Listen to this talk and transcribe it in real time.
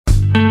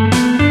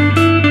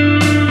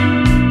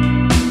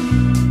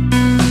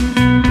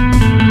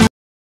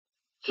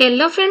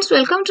Hello friends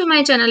welcome to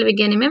my channel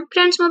विज्ञानी ma'am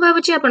friends मो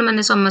भाबुची आपण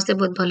माने समस्त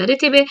बहुत भलरे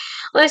थिबे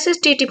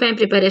ओएसएसटीटी पय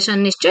प्रिपरेशन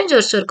निश्चय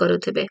जोरसोर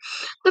करूथिबे।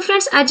 तो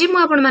फ्रेंड्स आज मु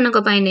आपण मानक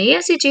पय नै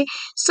आसीची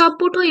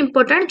सबुठो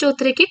इंपोर्टेंट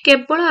जोथरे कि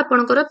केवल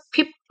आपणकर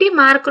 50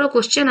 मार्क रो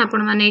क्वेश्चन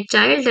आपण माने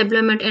चाइल्ड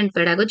डेवलपमेंट एंड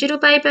पेडागोजी रो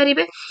पाई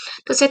परिबे।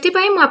 तो सेति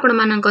पय मु आपण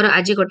मानकर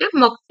आज गोटे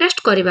मॉक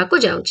टेस्ट करबा को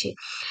जाउची।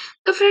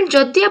 तो फ्रेंड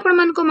जदि आपण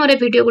मानको मोर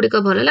वीडियो गुडी को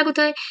भलो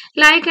लागुथाय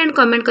लाइक एंड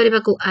कमेंट करबा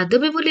को आदो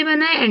भी भूलिबा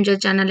नै एंड जो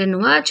चैनल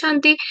नुआ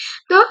अछंती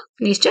तो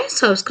निश्चय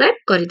सब्सक्राइब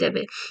कर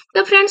देबे।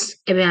 तो फ्रेंड्स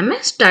एबे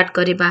हमें स्टार्ट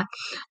करिबा।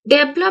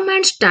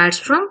 Development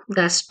starts from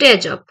the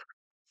stage of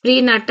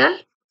प्रीनाटल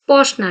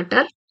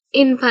पोस्टनाटल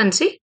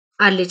infancy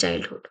early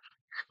childhood.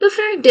 तो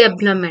फ्रेंड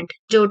डेवलपमेंट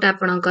जोटा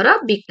आपणकर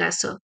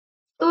विकास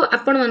तो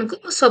आपण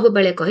मानको सब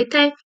बेले कहि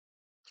थाए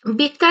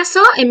विकास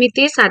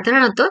एमिति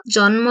साधारणतः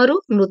जन्मरु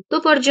मृत्यु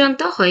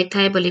पर्यंत होई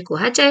थाए बोली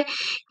कहा जाए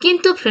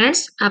किंतु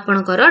फ्रेंड्स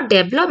आपणकर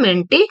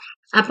डेवलपमेंट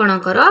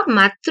आपणकर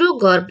मातृ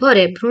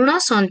गर्भरे भ्रूण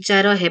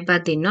संचार हेबा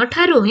दिन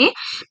ठारू ही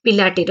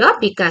पिलाटीर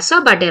विकास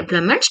बा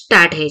डेवलपमेंट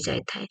स्टार्ट हो जाय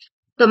थाए।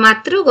 तो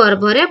मातृ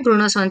गर्भरे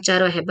भ्रूण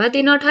संचार हेबा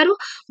दिन ठारू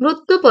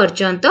मृत्यु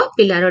पर्यंत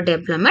पिलार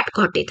डेवलपमेंट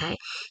घटी थाए।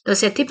 तो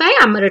सेथि पय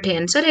हमर एठी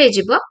आंसर हे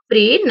जिवो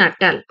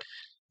प्रीनाटल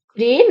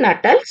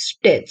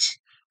stage.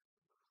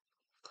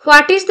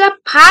 What is the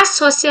first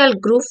social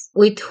group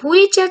with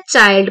which a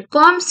child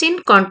comes in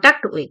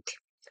contact with?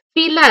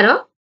 Pillar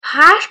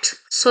first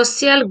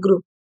social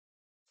group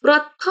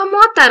प्रथम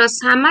तार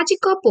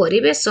सामाजिक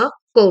परिवेश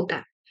कोटा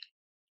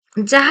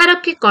जहार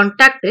की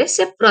कांटेक्ट रे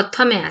से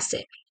प्रथमे आसे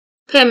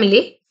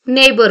फैमिली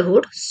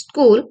नेबरहुड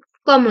स्कूल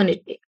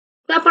कम्युनिटी।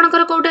 तो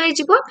आपनकर कोटा हे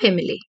जिवो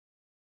family.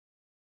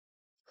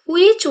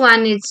 Which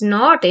one is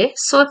not a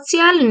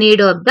social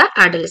need of the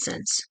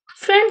adolescents?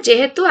 Friend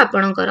जेहेतु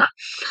आपणकर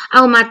आ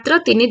मात्र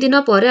 3 दिन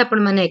पर आपण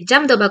माने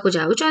एग्जाम दबा को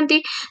जाउचंती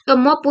तो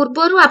मो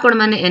पूर्वरु आपण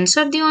माने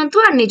आंसर दियंतु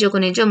आ निज को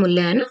निज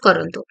मूल्यांकन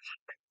करंतु।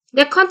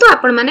 देखंतु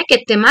आपण माने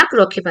केते मार्क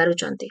रखि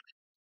पारुचंती।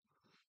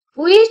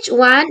 Which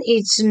one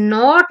is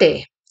not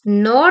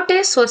a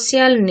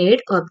social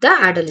need of the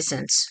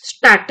adolescents?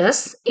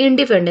 Status,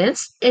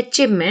 independence,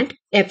 achievement,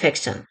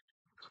 affection.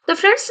 तो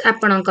फ्रेंड्स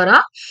आपणकर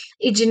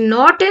is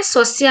not a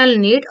social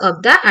need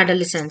of the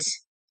adolescents।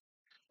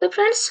 तो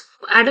फ्रेंड्स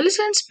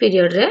एडोलेसेंस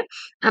पीरियड रे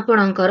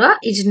आपणकर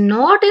is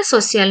not a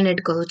social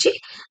need कहूची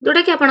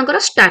जोटा कि आपणकर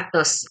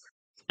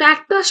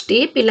status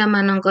T पिला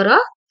मानकर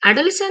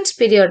एडोलेसेंस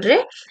पीरियड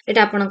रे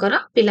एटा आपणकर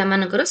पिला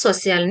मानकर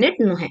सोशल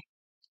नीड नुहे।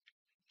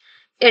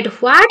 At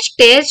what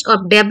stage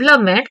of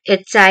development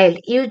a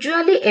child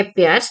usually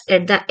appears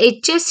at the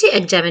HSC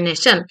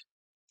examination?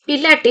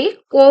 पिलाटी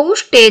को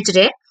स्टेज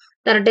रे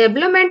तार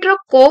डेवलपमेंट रो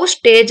को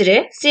स्टेज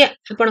रे से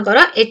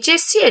आपणकर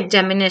HSC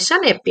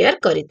एग्जामिनेशन अपियर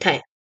करि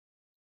थाए।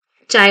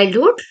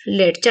 Childhood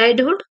late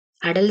childhood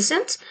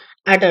adolescence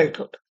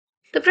adulthood.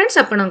 तो फ्रेंड्स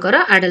आपणकर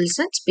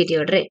एडोलेसेंस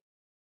पीरियड रे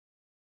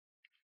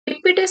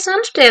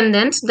repetition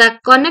स्ट्रेंथेन्स the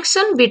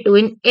connection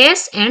between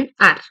S and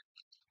R।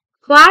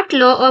 What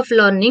law of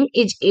learning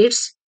is it's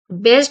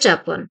based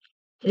upon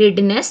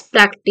रीडनेस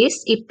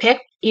practice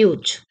effect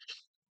use.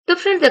 तो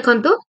फ्रेंड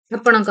देखंतु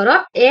आपणकर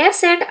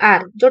S and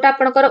R जोटा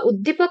आपणकर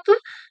उद्दीपक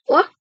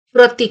और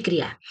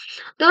प्रतिक्रिया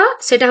तो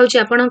सेटा होची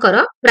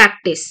आपणकर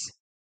प्रैक्टिस।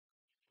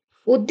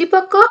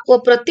 उद्दीपक और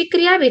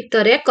प्रतिक्रिया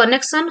भितरे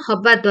कनेक्शन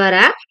हवा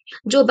द्वारा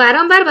जो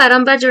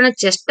बारंबार जने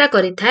चेष्टा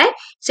करि थाए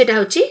सेटा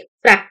होची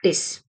practice.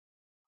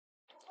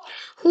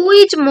 Who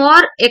is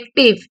more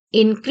active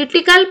in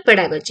critical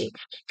pedagogy?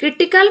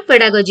 Critical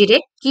pedagogy रे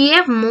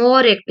किए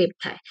मोर एक्टिव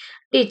थाए?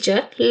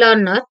 Teacher,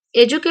 learner,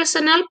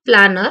 educational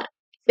planner,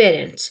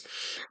 parents.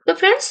 तो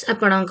फ्रेंड्स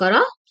आपणकर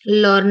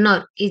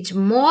learner is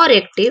more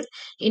active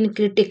in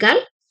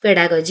critical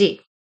pedagogy.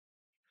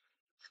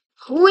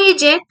 Who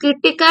is a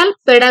critical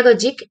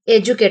pedagogic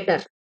educator?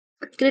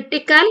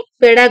 Critical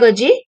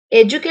pedagogy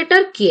educator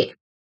किए?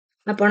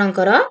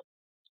 आपणकर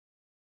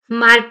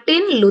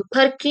Martin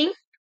Luther king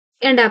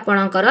and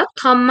आपणकर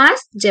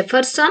Thomas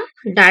Jefferson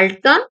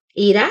Dalton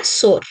इरा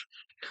सोर।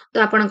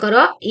 तो आपणकर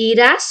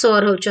इरा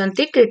सोर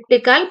होचंती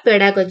क्रिटिकल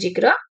पेडागोजिक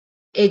रो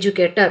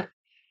educator.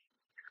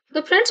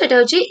 तो फ्रेंड्स एटा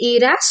होची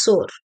इरा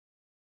सोर।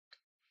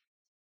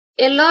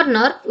 A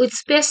learner with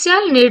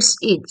special needs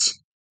is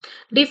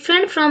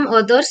different from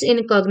others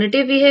in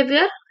cognitive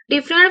behavior,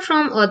 different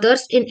from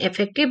others in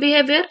affective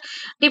behavior,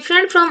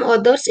 different from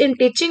others in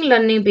teaching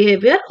learning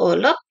behavior,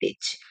 all of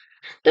which।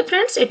 तो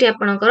friends eighty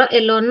आपणकर ए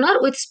learner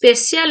with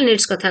special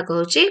needs कथा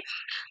कहूची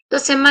तो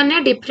से माने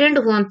different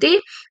होंती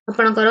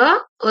आपणकर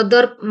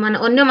other मान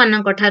अन्य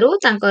मानक ठारू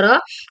तांकर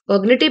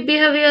कॉग्निटिव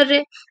बिहेवियर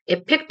रे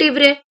इफेक्टिव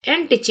रे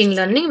एंड टीचिंग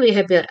लर्निंग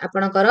बिहेवियर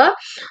आपणकर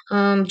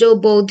जो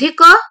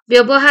बौद्धिक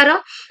व्यवहार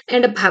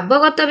एंड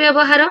भावगत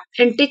व्यवहार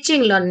एंड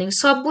टीचिंग लर्निंग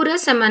सबु रे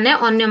से माने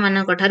अन्य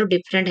मानक ठारू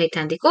डिफरेंट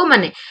हेथांती को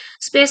माने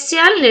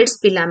स्पेशल नीड्स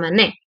पिला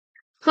माने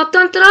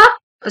स्वतंत्र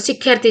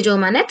शिक्षार्थी जो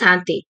माने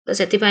थांती। तो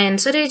सेति पय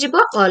आंसर हे जिवो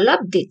all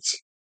of this.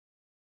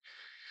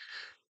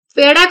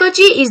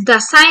 Pedagogy is the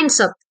science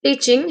of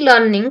teaching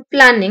learning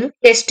planning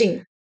testing.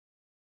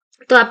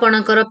 तो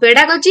आपणकर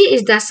pedagogy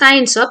is the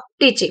science of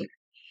teaching.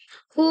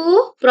 Who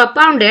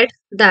propounded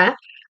the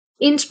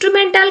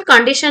Instrumental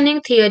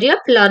conditioning theory of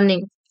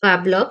learning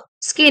Pavlov,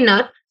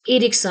 Skinner,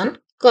 Erikson,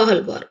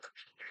 Kohlberg.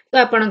 तो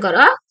आपणकर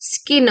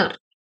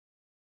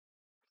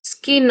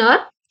Skinner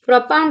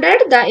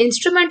propounded the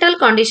instrumental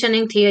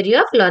conditioning theory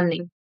of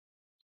learning.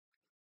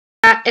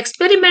 The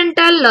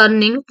experimental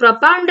learning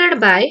propounded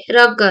by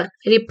Rugger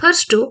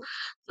refers to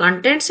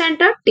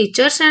content-centered,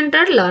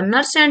 teacher-centered,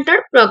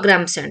 learner-centered,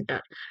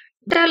 program-centered.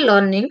 The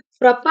learning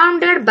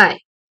propounded by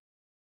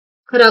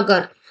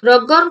Rugger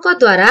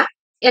द्वारा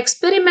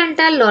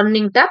experimental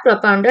learning टा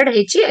propounded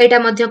ହେଇଛି एटा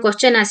मध्य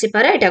question आसी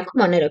पारे एटा को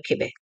मने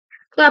रखिबे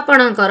तो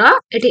आपणकर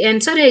एठी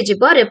आंसर हे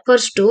जिवो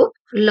refers to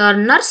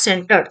learner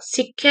centered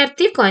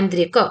शिक्षार्थी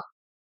केंद्रिक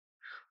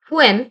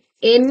when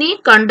any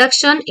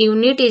conduction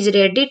unit is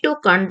ready to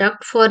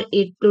conduct for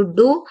it to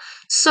do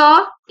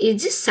so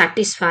is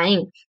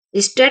satisfying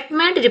the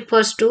statement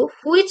refers to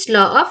which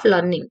law of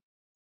learning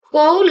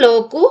को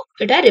law को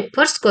एटा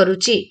refers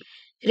करूची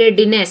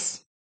readiness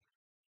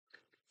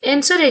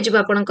आंसर हे जिवो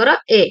आपणकर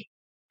A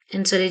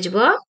answer हे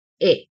जिवो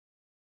ए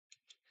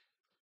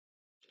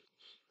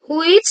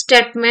which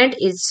statement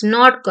is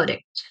not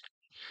correct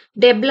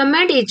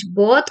development is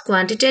both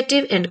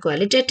quantitative and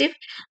qualitative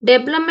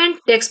development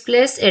takes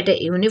place at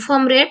a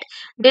uniform rate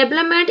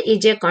development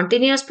is a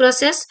continuous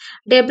process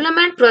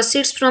development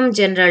proceeds from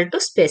general to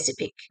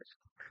specific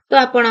तो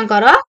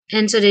आपणकर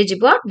answer हे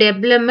जिवो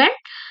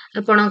development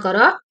आपणकर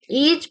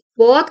is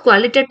both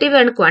qualitative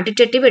and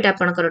quantitative एटा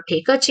आपणकर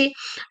ठीक अछि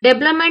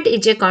development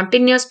is a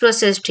continuous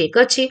process ठीक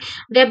अछि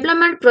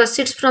development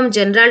proceeds from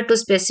general to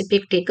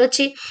specific ठीक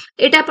अछि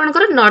एटा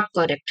आपणकर not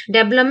correct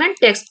development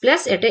takes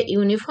place at a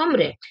uniform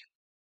rate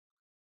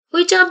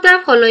which of the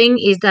following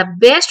is the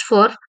best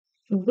for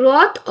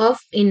growth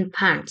of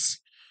infants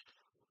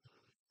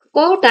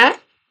Kota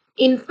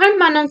infant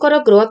मानकर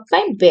growth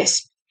पय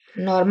best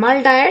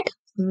normal diet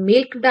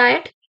milk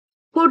diet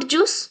fruit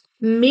juice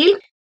milk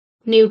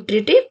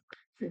nutritive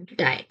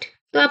diet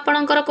तो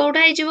आपणकर कोटा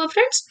हे जिवो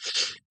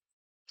friends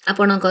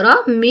आपणकर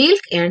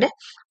milk and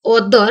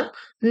other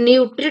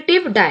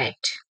nutritive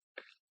diet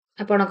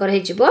आपणकर हे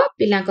जिवो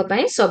पिलांक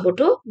पय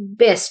सबुठु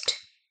best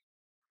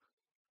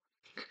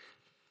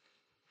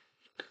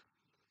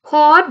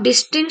four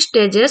distinct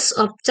stages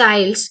of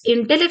child's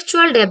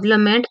intellectual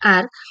development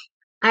are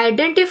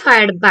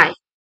identified by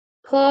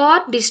four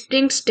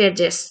distinct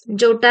stages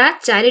जोटा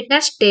चारिटा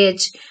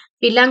स्टेज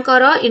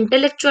पिलांकर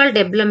इंटेलेक्चुअल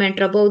डेवलपमेंट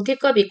रो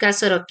बौद्धिक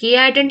विकास रो किए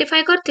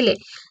आइडेंटिफाई करथिले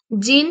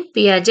gene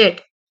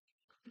Piaget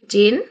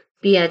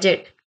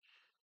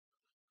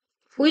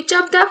which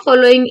of the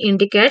following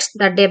indicates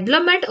the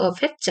development of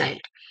a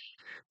child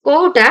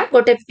कोउटा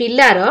गोटे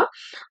पिलार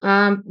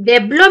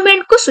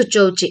डेवलपमेंट को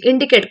सूचौची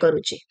indicate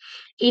करूची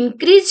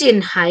increase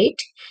in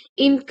height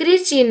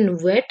increase in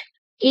weight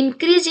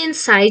increase in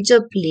size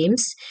of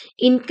limbs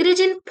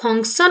increase in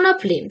function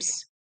of limbs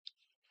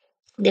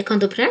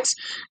देखंतु friends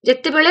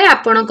जत्ते बेले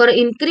आपणकर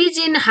increase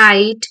in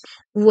height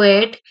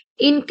weight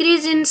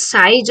increase in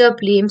size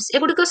of limbs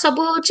एगुडी को सब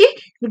होची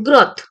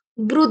ग्रोथ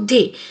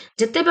वृद्धि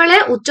जत्ते बेले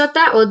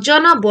उच्चता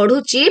ओजन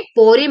बढ़ुची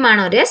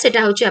परिमाण रे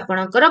सेटा होची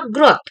आपणकर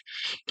ग्रोथ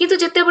किंतु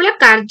जत्ते बेले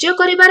कार्य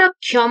करिवार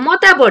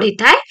क्षमता बढ़ी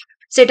थाए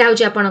सेटा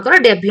होची आपणकर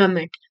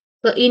डेवलपमेंट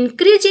तो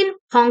increase in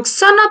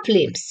function of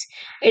limbs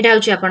एटा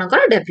होची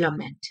आपणकर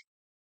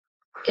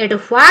development at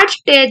what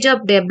stage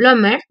of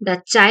development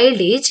the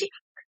child is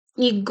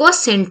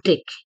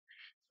egocentric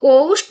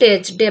को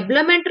स्टेज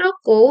डेवलपमेंट रो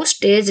को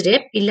स्टेज रे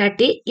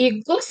पिलाटी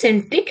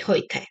इगोसेंट्रिक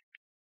होई थाए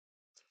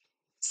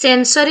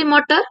sensory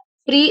motor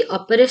pre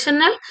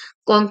operational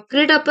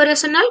concrete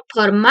operational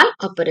formal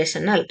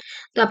operational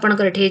तो आपण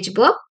कर ठे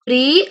जिवो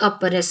प्री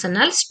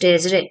ऑपरेशनल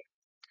स्टेज रे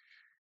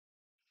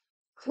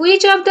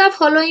which of the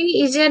following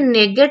is a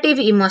negative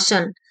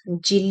emotion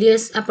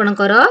jealous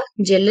आपणकर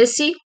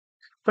jealousy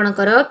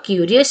आपणकर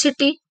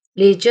curiosity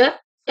pleasure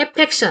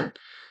affection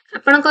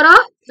आपणकर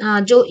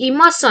जो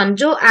इमोशन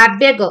जो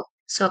आवेग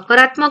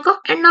सकारात्मक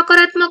एंड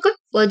नकारात्मक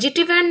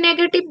पॉजिटिव एंड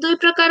नेगेटिव दुई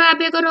प्रकार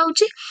आवेग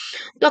रहउची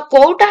तो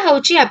कोउटा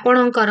होची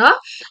आपणकर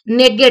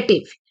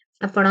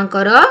नेगेटिव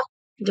आपणकर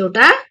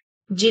जोटा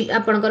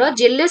आपणकर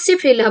जेलेसी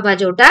फील हबा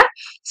जोटा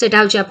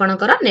सेटा होची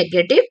आपणकर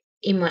negative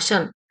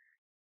emotion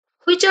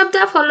which of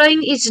the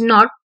following is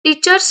not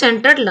teacher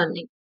centered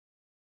learning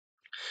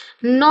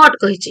not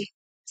कहिची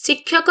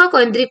शिक्षक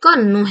केंद्रिक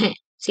नुहे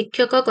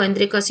शिक्षक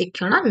केंद्रिक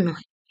शिक्षण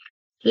नुहे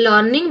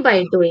learning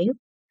by doing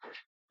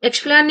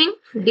explaining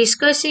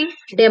discussing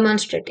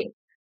demonstrating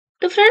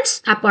तो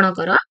फ्रेंड्स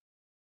आपणकर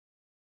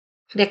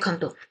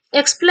देखंतु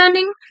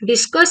explaining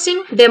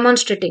discussing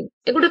demonstrating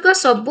एगुडिक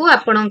सबु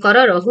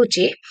आपणकर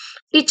रहुची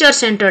टीचर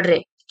सेंटर्ड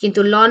रे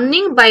किंतु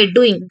लर्निंग बाय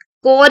डूइंग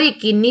कोरी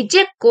की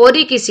निजे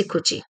कोरी की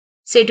सिखुची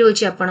सेठी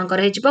होची आपणकर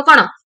हे जिवो कोन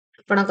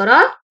आपणकर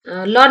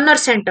लर्नर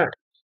सेंटर्ड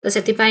तो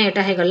सेति पय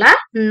एटा हे गला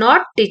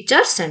not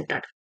teacher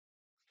centred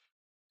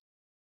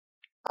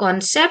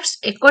concepts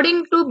according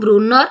to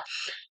Brunner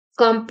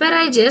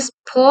comprises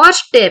four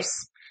steps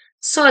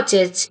such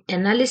as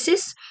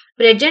analysis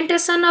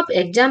presentation of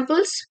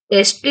examples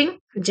testing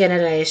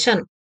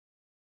generalization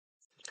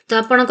तो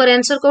आपणकर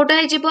आंसर कोटा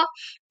हे जिवो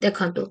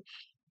देखंतु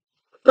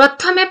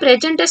प्रथमे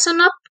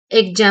प्रेजेंटेशन ऑफ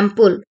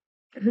एग्जांपल,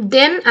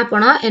 देन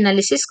आपण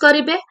एनालिसिस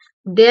करिवे,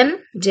 देन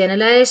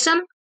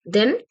जनरलाइजेशन,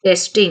 देन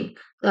टेस्टिंग।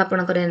 तो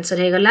आपनकर आंसर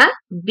हे गला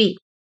बी।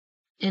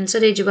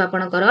 आंसर हे जिवो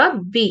आपनकर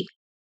B.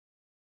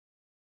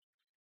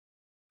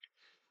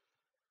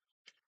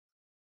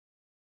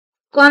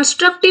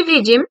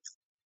 Constructivism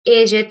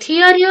is a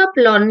theory of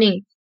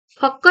learning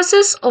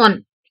focuses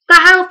on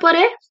kaha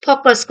upare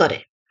focus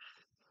करे,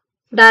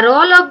 the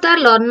role of the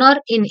learner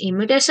in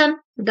imitation,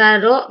 the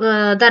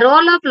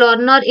role of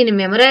learner in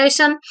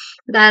memorization,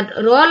 the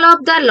role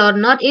of the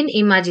learner in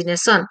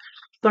imagination,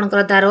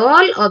 ଆପଣଙ୍କର the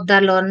role of the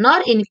learner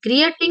in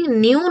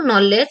creating new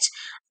knowledge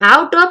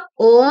out of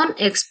own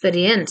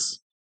experience।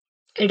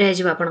 ଏଇଟା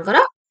ହେଇଯିବ ଆପଣଙ୍କର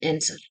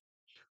answer।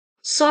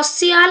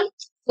 Social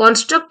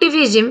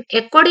constructivism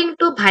according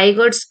to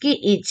Vygotsky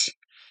is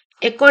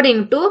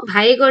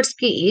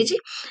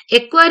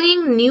acquiring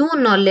new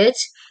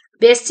knowledge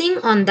basing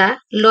on the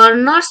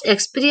learner's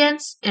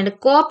experience and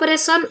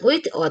cooperation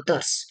with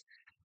others।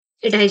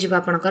 এটা ହେଇଯିବ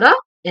ଆପଣଙ୍କର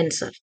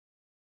answer।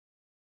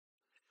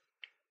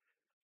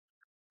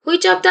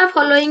 Which of the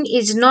following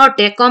is not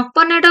a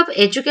component of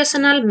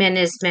educational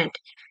management?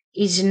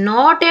 Is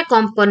not a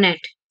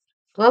component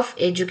of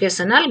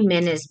educational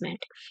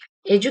management?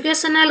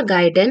 Educational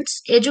guidance,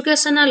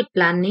 educational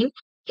planning,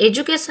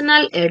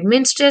 educational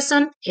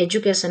administration,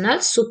 educational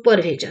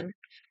supervision।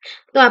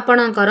 तो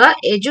आपणकर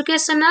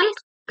educational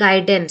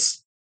guidance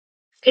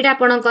एटा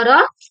आपणकर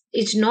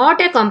is not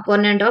a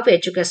component of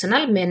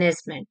educational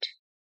management।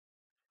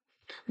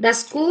 The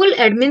school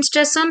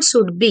administration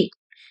should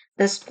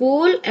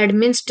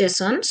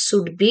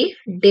be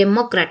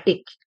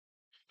democratic,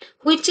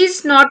 which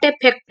is not a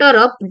factor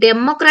of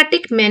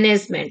democratic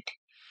management।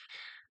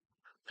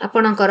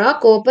 आपणकर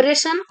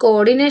cooperation,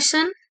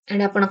 coordination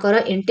and आपणकर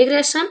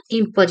integration,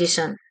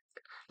 imposition.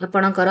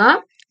 आपणकर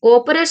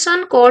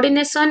cooperation,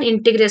 coordination,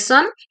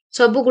 integration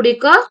सब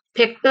गुड़िक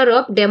factor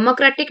of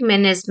democratic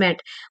management,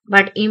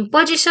 but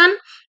imposition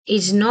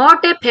is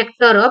not a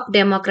factor of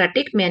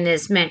democratic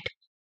management.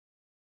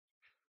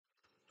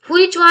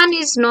 Which one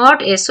is not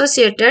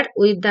associated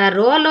with the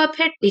role of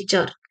a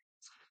teacher?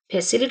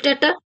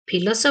 Facilitator,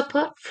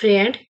 philosopher,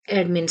 friend,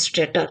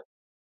 administrator।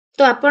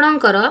 तो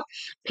आपणकर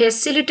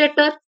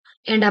facilitator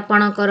and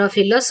आपणकर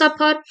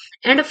philosopher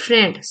and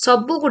friend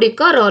सबु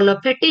गुड़िक role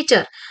of a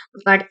teacher,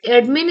 but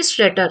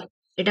administrator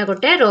एटा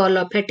गोटे role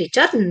of a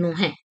teacher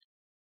नुहे।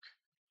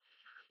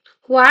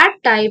 What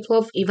type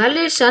of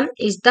evaluation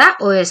is the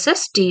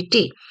OSSTT?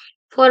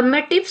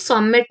 Formative,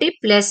 summative,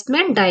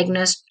 placement,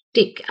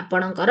 diagnostic।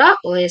 आपणकर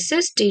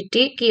OSSTT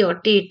की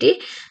OTT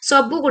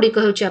सबु गुड़िक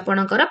होछि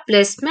आपणकर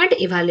placement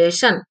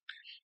evaluation.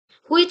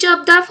 Which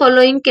of the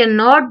following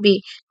cannot be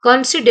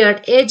considered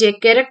as a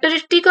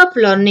characteristic of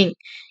learning?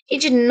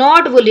 Is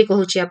not बोली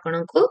कहूची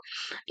आपनको।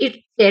 It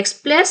takes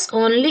place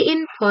only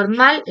in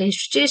formal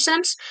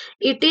institutions.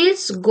 It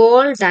is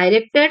goal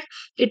directed.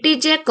 It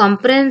is a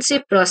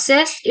comprehensive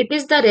process. It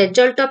is the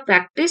result of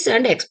practice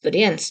and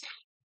experience।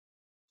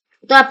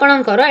 तो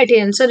आपणकर एठी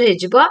answer हे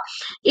जिवो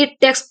it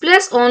takes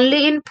place only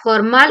in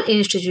formal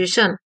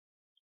institution।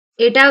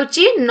 एटा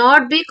होची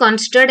not be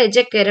considered as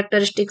a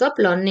characteristic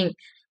of learning।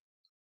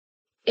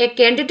 A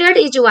candidate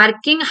is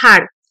working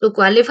hard to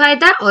qualify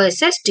the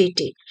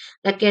OSSTT.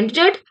 The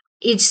candidate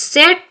is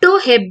said to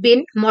have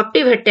been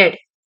motivated.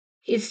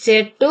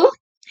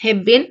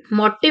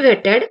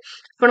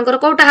 आपणकर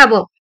कोटा हबो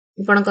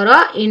आपणकर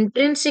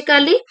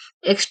intrinsically,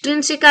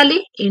 extrinsically,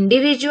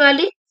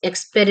 individually,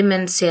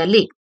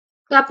 experientially।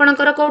 तो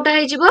आपणकर कोटा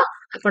हे जिवो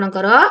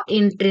आपणकर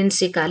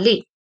intrinsically।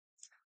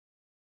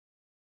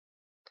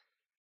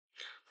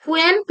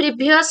 When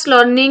previous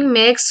learning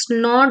makes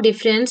no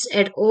difference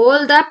at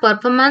all the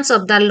performance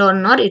of the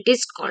learner, it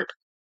is called।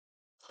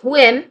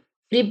 When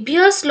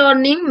previous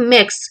learning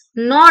makes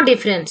no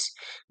difference,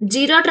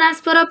 zero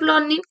transfer of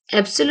learning,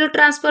 absolute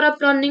transfer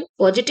of learning,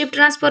 positive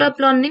transfer of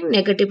learning,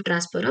 negative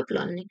transfer of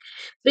learning।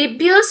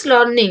 Previous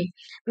learning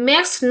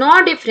makes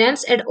no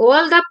difference at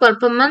all the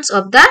performance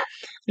of the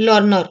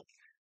learner।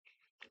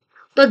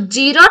 तो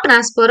zero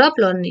transfer of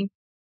learning।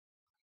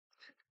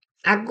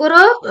 आगोर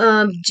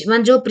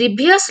जो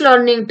previous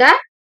learning टा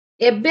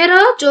Eber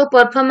जो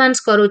performance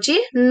करूची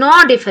no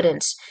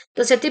difference,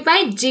 तो सेति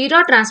पई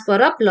zero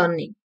transfer of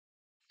learning.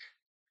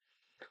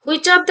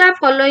 Which of the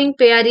following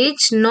pair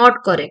is not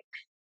correct?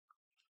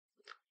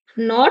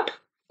 Not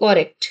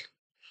correct।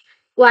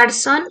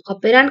 Watson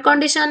operant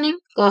conditioning,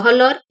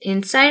 Kohler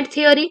insight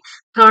theory,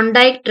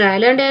 Thorndike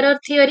trial and error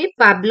theory,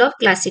 Pavlov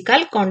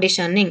classical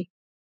conditioning।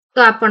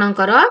 तो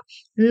आपणकर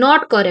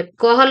not correct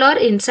Kohler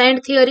insight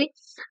theory,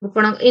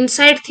 आपण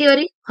insight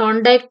theory,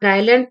 Thorndike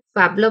trial and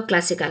Pavlov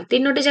classical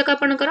तीनोटी जाक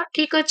आपणकर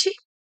ठीक अछि,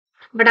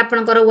 but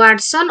आपणकर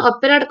Watson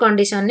operate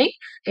conditioning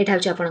एटा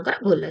होछि आपणकर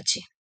भूल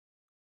अछि।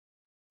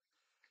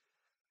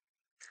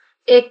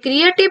 A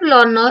creative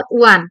learner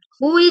one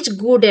who is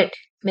good at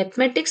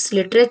mathematics,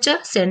 literature,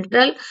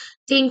 central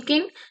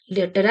thinking,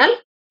 lateral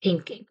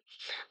thinking.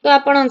 तो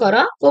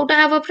आपणकर कोटा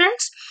हबो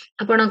फ्रेंड्स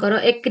आपणकर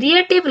a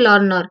creative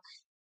learner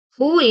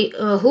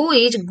who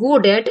is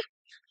good at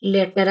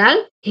lateral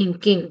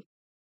thinking।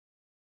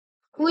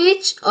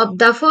 Which of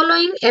the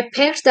following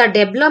affects the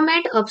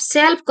development of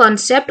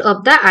self-concept of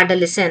the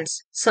adolescence?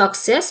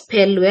 Success,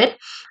 failure,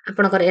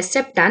 ଆପଣଙ୍କର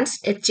acceptance,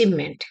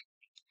 achievement.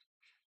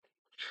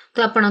 ତ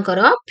ଆପଣଙ୍କର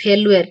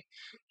failure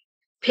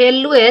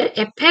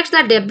affects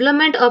the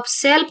development of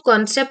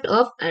self-concept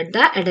of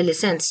the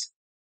adolescence.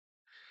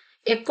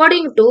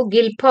 According to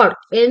Guilford,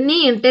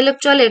 any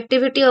intellectual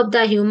activity of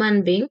the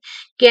human being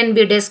can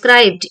be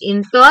described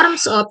in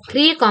terms of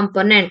three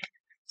components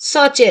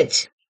such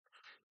as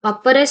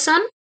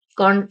operation,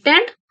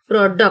 content,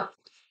 product.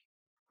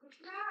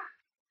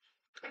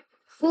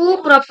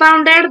 Who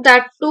propounded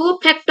the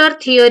two-factor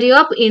theory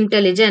of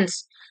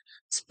intelligence?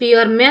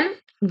 Spearman,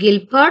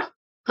 Guilford,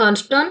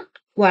 Thurston,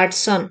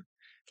 Watson.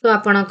 So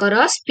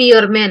ଆପଣଙ୍କର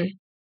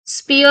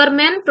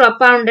Spearman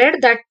propounded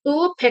the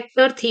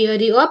two-factor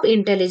theory of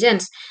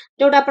intelligence.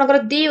 जोटा ଆପଣଙ୍କର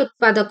ଦି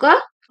उत्पादक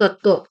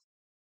तत्व.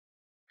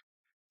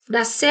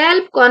 The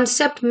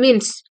self-concept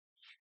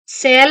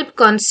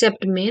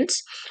means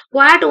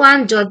what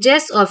one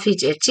judges of his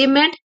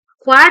achievement,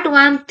 what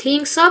one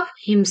thinks of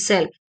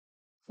himself.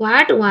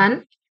 What one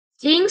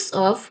thinks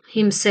of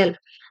himself.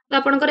 तो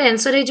आपणकर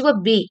answer हे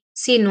B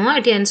C no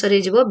एठी answer हे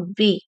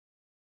B.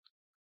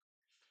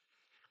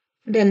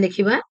 Then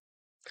देखिबा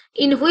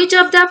in which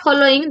of the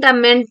following the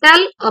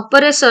mental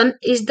operation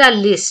is the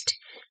least.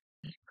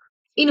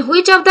 In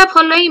which of the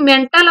following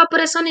mental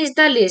operation is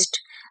the least.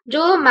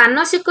 जो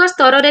मानसिक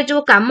स्तर रे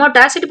जो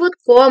कामटा सेठी बहुत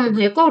कम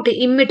हुए कोठी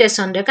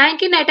इमिटेशन रे काहे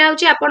कि एटा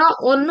होची आपण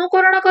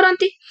अनुकरण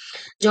करंती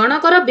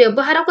जनकर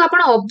व्यवहार को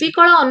आपण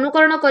अविकल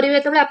अनुकरण करिवे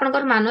तबे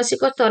आपनकर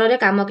मानसिक स्तर रे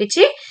काम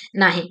किछि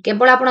नाही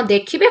केवल आपण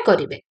देखिबे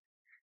करिवे.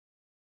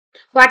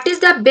 What is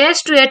the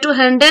best way to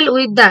handle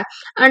with the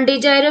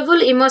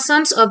undesirable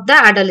emotions of the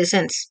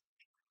adolescents?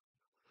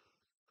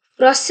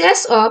 Process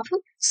of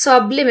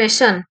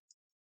sublimation.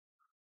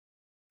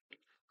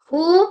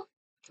 Who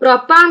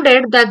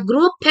propounded the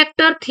group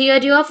factor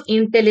theory of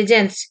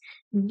intelligence?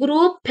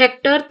 Group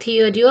factor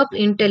theory of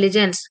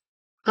intelligence.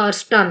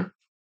 Thurston.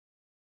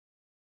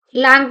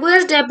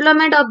 Language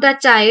development of the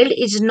child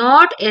is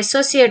not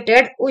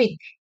associated with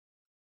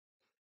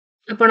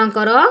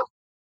ଆପଣଙ୍କର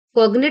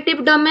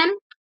cognitive domain,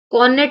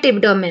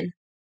 cognitive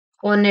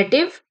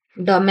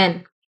domain.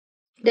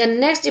 Then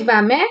next ଯିବା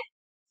ଆମେ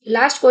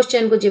last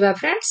question को ଯିବା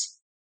friends.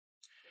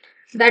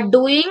 The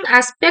doing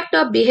aspect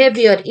of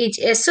behavior is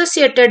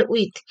associated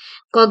with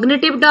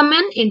cognitive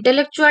domain,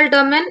 intellectual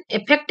domain,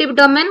 affective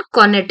domain,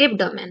 cognitive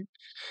domain.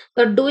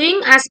 The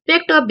doing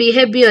aspect of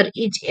behavior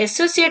is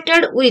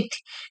associated with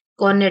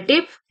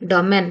cognitive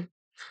domain.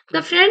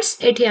 तो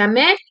friends एठी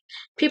आमे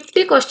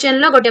 50 question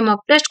लो गोटे mock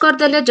test कर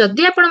देले.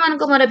 जदि आपण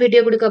मानको मोर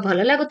video गुडी को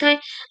भलो लागु थाए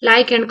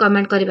लाइक एंड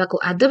कमेंट करबा को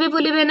आदो भी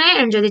भूलिबे नै.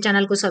 एंड जदि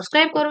चैनल को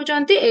सब्सक्राइब करू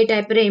चंती ए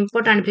टाइप रे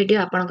इंपोर्टेंट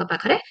वीडियो आपण का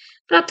पाखरे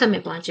प्रथमे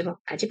पहुंचबो.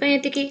 आज पय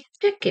एतिकी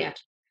टेक केयर.